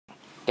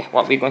Okay,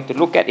 what we're going to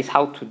look at is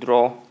how to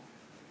draw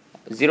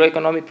zero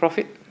economic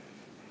profit,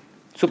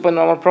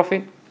 supernormal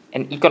profit,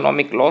 and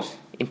economic loss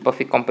in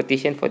perfect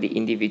competition for the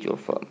individual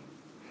firm.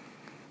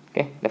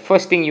 Okay, the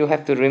first thing you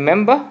have to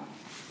remember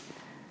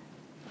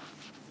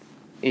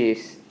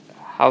is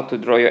how to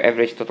draw your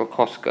average total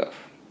cost curve.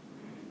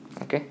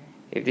 Okay,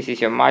 if this is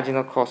your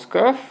marginal cost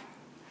curve,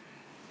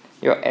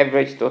 your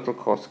average total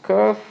cost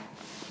curve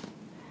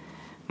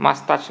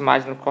must touch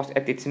marginal cost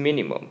at its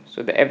minimum.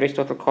 So the average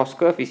total cost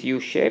curve is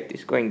U-shaped,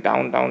 it's going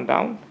down, down,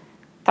 down,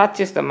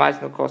 touches the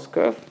marginal cost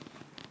curve,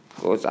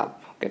 goes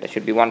up. Okay, there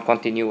should be one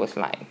continuous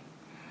line.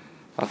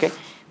 Okay,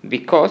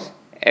 because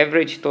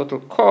average total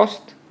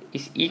cost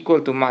is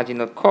equal to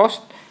marginal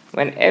cost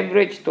when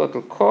average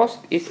total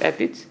cost is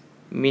at its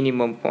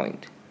minimum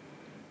point.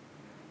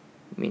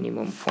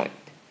 Minimum point.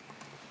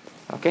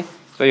 Okay,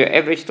 so your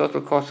average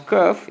total cost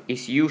curve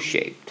is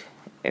U-shaped.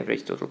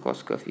 Average total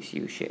cost curve is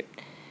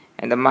U-shaped.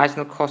 And the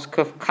marginal cost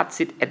curve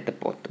cuts it at the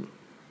bottom.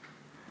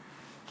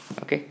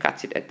 Okay,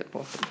 cuts it at the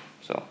bottom.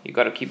 So you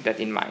got to keep that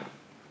in mind.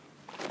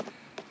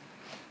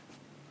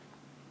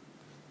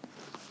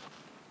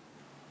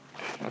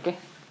 Okay,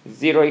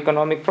 zero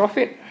economic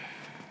profit.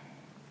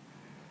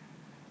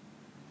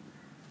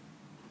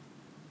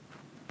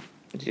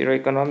 Zero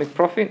economic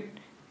profit.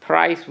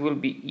 Price will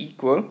be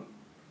equal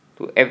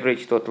to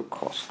average total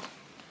cost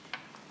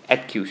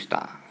at Q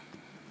star.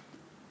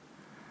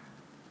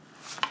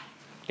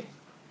 Okay.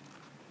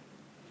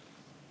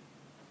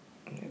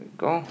 There we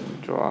go.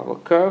 Draw our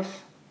curves.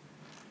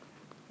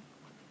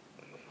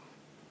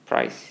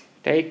 Price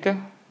taker.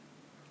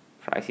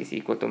 Price is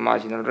equal to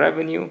marginal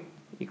revenue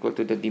equal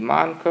to the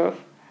demand curve.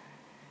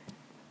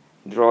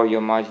 Draw your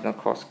marginal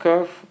cost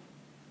curve.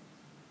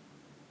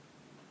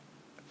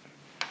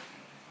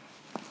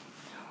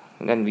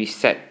 And then we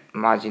set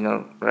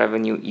marginal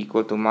revenue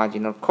equal to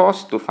marginal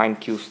cost to find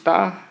Q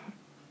star.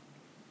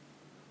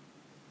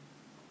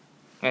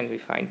 And we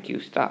find Q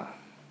star.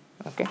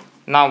 Okay.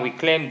 Now we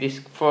claim this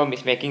firm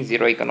is making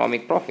zero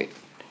economic profit,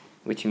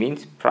 which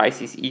means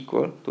price is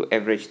equal to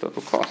average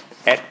total cost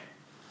at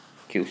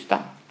Q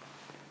star.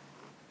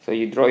 So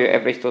you draw your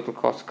average total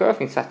cost curve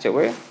in such a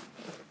way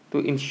to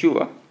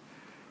ensure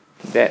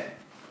that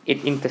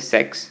it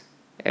intersects,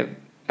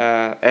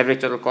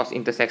 average total cost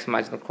intersects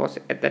marginal cost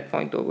at that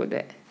point over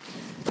there.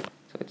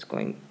 So it's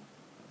going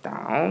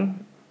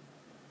down,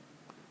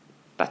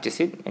 touches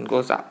it, and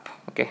goes up.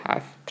 Okay,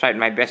 I've tried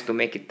my best to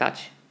make it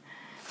touch.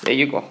 There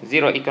you go,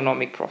 zero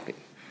economic profit.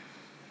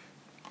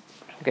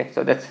 Okay,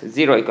 so that's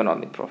zero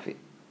economic profit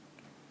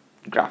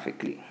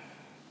graphically.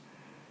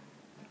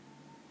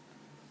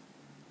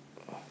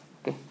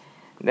 Okay,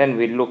 then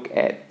we look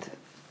at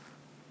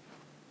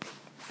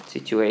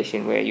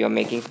situation where you're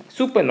making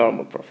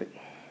supernormal profit.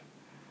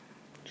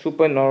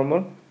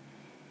 Supernormal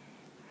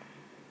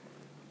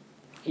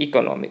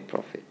economic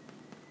profit.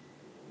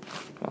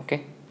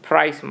 Okay,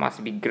 price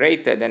must be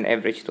greater than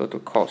average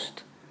total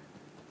cost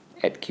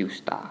at Q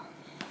star.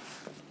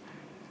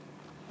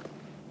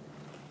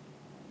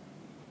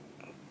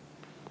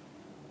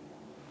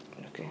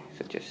 Okay,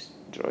 so just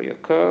draw your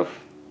curve.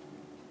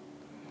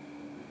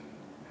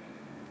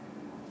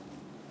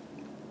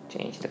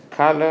 Change the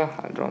color.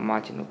 I'll draw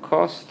marginal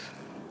cost.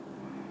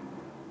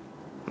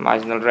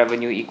 Marginal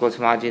revenue equals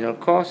marginal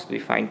cost. We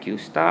find Q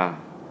star.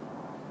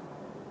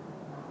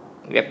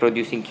 We are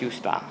producing Q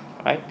star,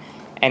 right?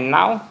 And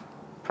now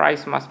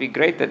price must be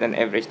greater than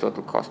average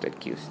total cost at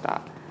Q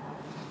star.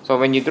 So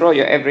when you draw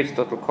your average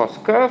total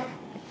cost curve,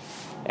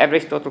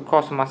 average total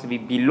cost must be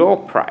below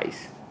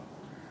price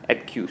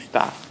at Q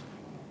star.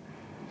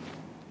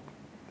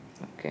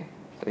 Okay,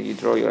 so you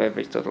draw your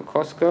average total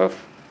cost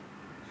curve.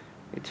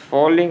 It's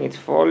falling, it's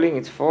falling,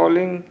 it's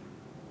falling.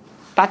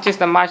 Touches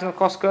the marginal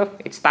cost curve,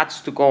 it starts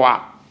to go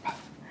up.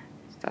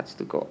 It starts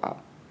to go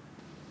up.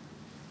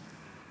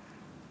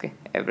 Okay,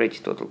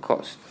 average total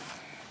cost.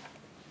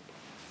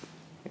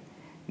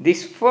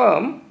 This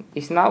firm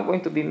is now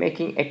going to be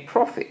making a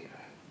profit.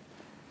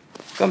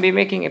 It's going to be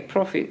making a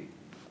profit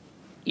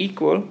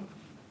equal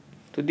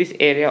to this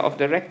area of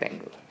the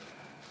rectangle.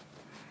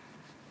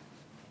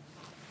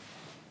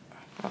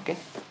 Okay,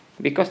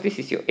 because this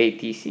is your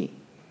ATC.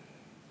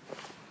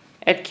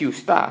 At Q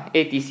star,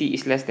 ATC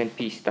is less than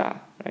P star,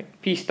 right?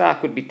 P star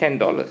could be $10.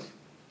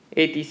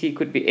 ATC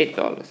could be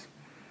 $8.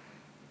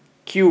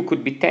 Q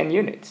could be 10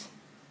 units.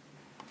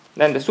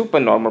 Then the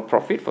supernormal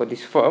profit for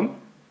this firm,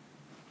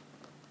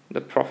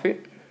 the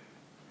profit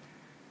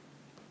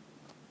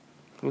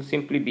will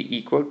simply be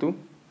equal to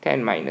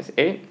 10 minus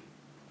 8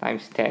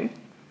 times 10,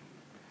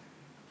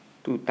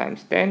 2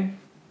 times 10,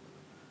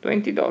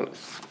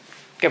 $20.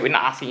 Okay, we're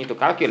not asking you to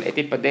calculate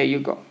it, but there you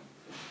go.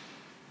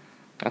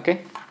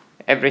 Okay,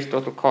 average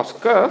total cost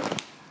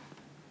curve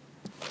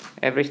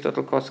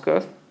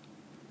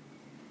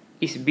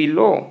is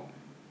below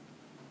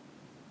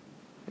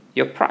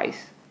your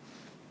price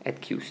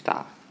at Q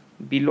star.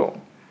 Below,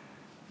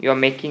 you're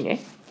making a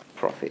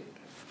profit.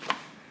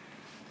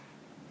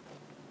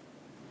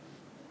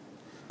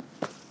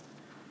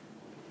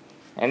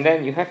 And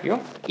then you have your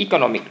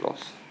economic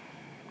loss.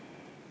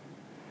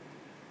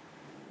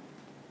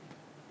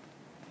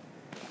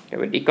 Okay,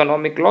 with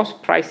economic loss,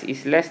 price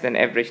is less than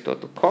average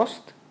total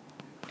cost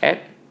at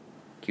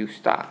Q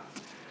star.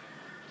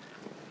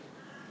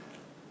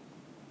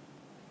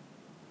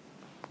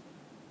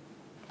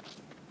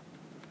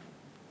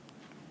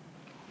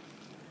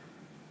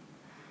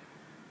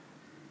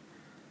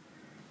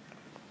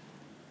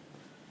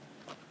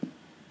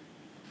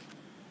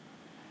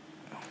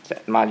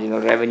 Set marginal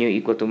revenue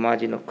equal to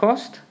marginal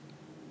cost,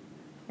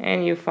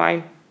 and you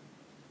find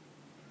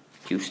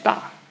Q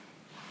star.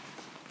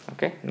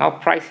 Okay, now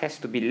price has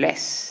to be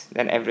less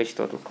than average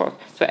total cost.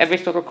 So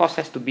average total cost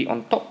has to be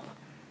on top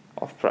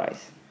of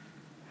price.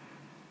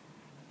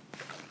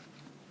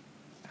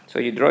 So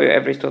you draw your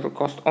average total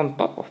cost on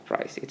top of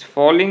price. It's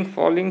falling,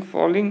 falling,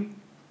 falling.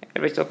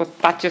 Average total cost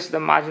touches the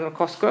marginal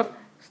cost curve,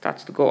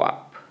 starts to go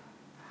up.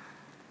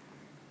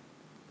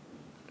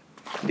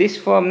 This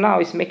firm now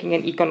is making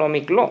an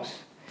economic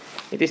loss.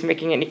 It is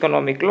making an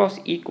economic loss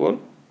equal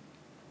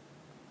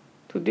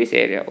to this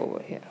area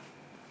over here.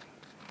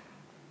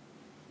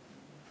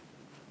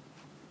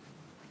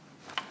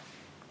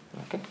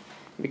 Okay,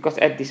 because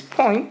at this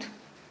point,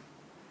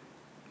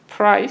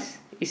 price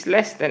is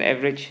less than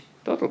average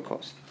total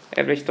cost.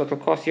 Average total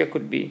cost here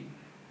could be,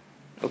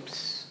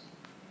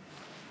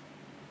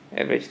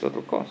 average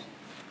total cost.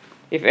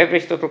 If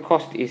average total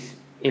cost is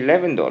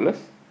 $11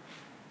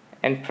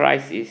 and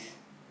price is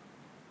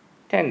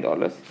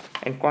 $10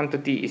 and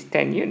quantity is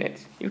 10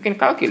 units, you can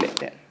calculate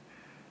that.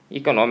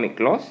 Economic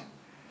loss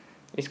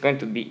is going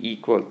to be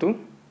equal to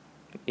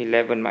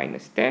 11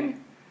 minus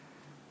 10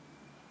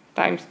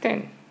 times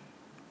 10.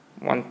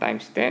 1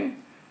 times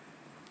 10.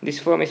 This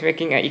firm is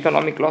making an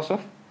economic loss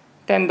of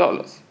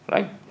 $10,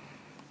 right?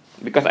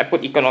 Because I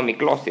put economic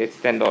loss, it's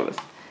 $10,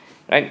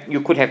 right?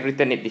 You could have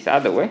written it this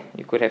other way.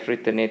 You could have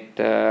written it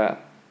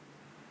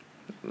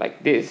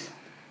like this.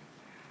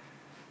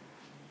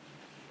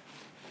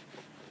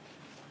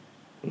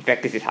 In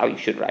fact, this is how you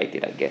should write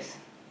it, I guess.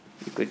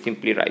 You could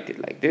simply write it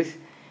like this.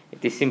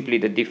 It is simply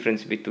the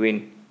difference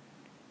between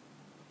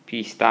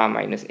P star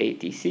minus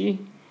ATC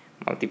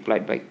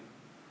multiplied by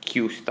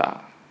Q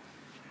star.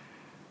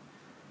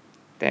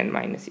 10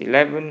 minus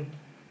 11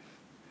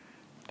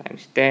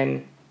 times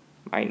 10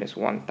 minus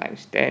 1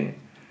 times 10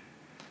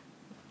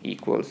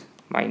 equals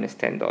minus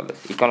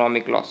 $10.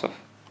 Economic loss of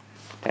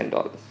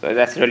 $10. So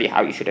that's really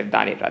how you should have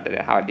done it rather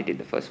than how I did it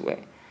the first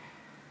way.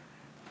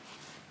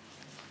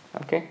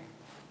 Okay.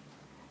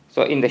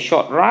 So in the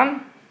short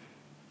run,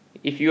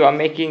 if you are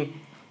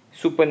making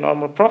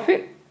supernormal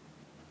profit,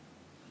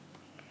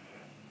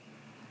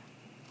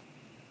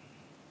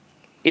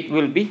 it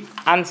will be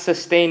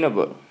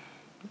unsustainable,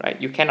 right?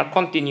 You cannot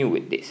continue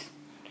with this.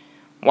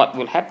 What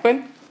will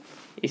happen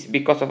is,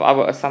 because of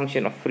our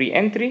assumption of free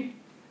entry,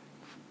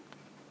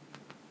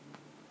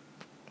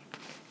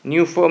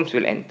 new firms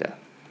will enter.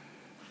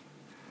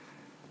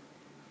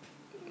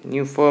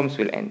 New firms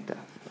will enter.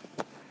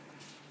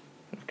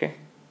 Okay?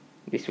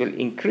 This will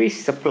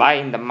increase supply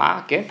in the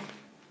market,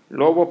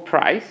 lower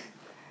price,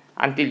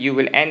 until you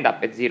will end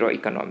up at zero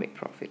economic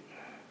profit.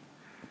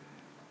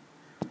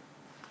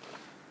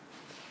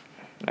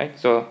 Right?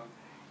 So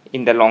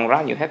in the long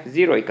run, you have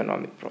zero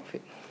economic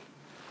profit.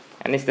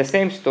 And it's the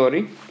same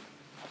story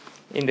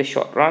in the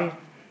short run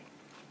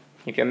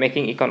if you're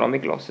making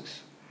economic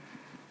losses.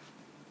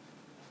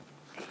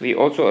 We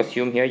also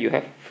assume here you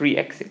have free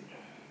exit.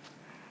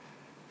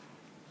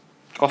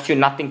 Costs you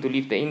nothing to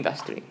leave the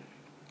industry.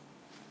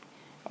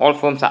 All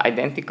firms are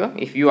identical.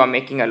 If you are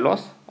making a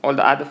loss, all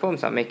the other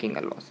firms are making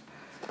a loss.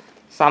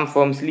 Some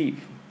firms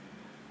leave.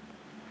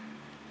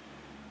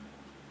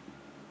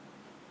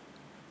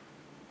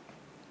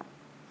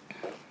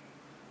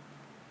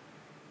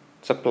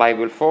 Supply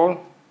will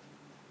fall,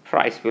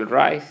 price will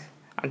rise,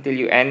 until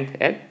you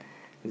end at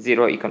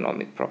zero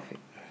economic profit.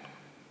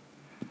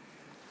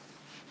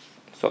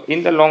 So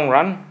in the long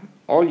run,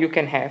 all you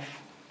can have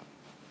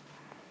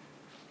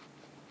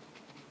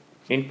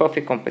in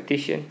perfect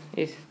competition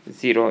is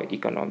zero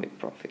economic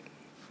profit.